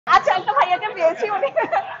আচ্ছা একটা ভাইয়াকে পেয়েছি উনি।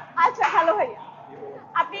 আচ্ছা হ্যালো ভাইয়া,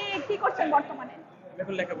 আপনি কি করছেন বর্তমানে?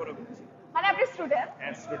 এখন লেখাপড়া করছি। মানে আপনি স্টুডেন্ট?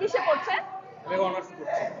 হ্যাঁ, student। কিসে পড়ছেন? আমি অনার্স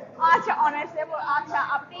করছি। আচ্ছা অনার্স। আচ্ছা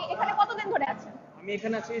আপনি এখানে কতদিন ধরে আছেন? আমি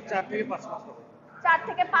এখানে আছি 4 থেকে 5 মাস হবে। 4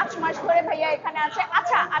 থেকে 5 মাস ধরে ভাইয়া এখানে আছে।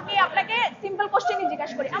 আচ্ছা আমি আপনাকে সিম্পল কোশ্চেনই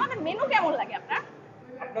জিজ্ঞাসা করি, আমাদের মেনু কেমন লাগে আপনার?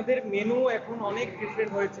 আপনাদের মেনু এখন অনেক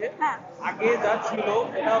ডিফারেন্ট হয়েছে। হ্যাঁ। আগে যা ছিল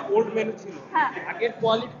এটা ওল্ড মেনু ছিল। হ্যাঁ। আগের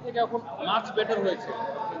কোয়ালিটি থেকে এখন মাছ বেটার হয়েছে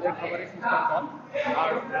আপনাদের খাবারের সিস্টেমটা।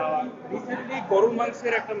 আর রিসেন্টলি গরুর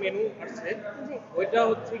মাংসের একটা মেনু আসছে, জি। ওইটা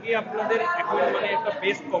হচ্ছে কি আপনাদের এখন মানে একটা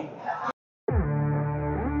best combo.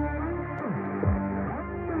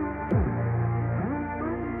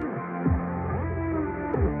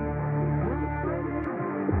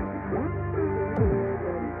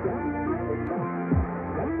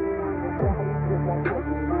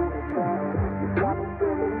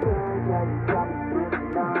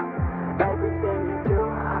 Everything you do,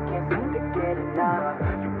 I can't seem to get enough.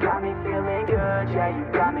 You got me feeling good, yeah, you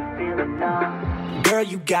got me feeling numb. Girl,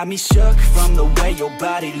 you got me shook from the way your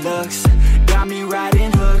body looks. Got me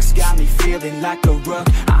riding hooks, got me feeling like a rook.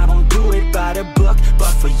 I don't do it by the book,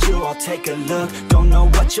 but for you I'll take a look. Don't know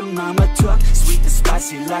what your mama took, sweet and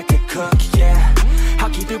spicy like a cook, yeah.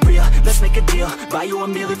 I'll keep it real, let's make a deal. Buy you a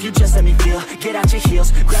meal if you just let me feel. Get out your heels,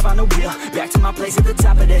 grab on the wheel. Back to my place at the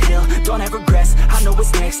top of the hill. Don't have regrets, I know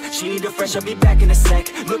what's next. She need a fresh, I'll be back in a sec.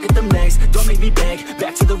 Look at them legs, don't make me beg.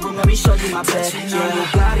 Back to the room, let me show you my bed. Touching on your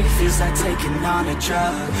body feels like taking on a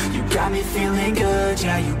drug. You got me feeling good,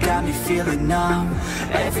 yeah, you got me feeling numb.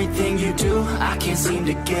 Everything you do, I can't seem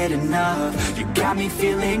to get enough. You got me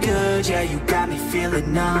feeling good, yeah, you got me feeling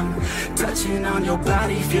numb. Touching on your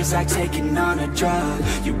body feels like taking on a drug.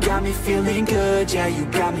 You got me feeling good, yeah, you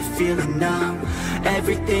got me feeling numb.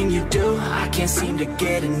 Everything you do, I can't seem to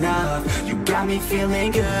get enough. You got me feeling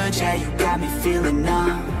good, yeah, you got me feeling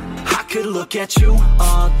numb. I could look at you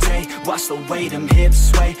all day, watch the way them hips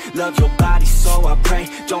sway. Love your body so I pray,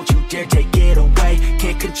 don't you dare take it away.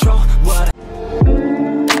 Can't control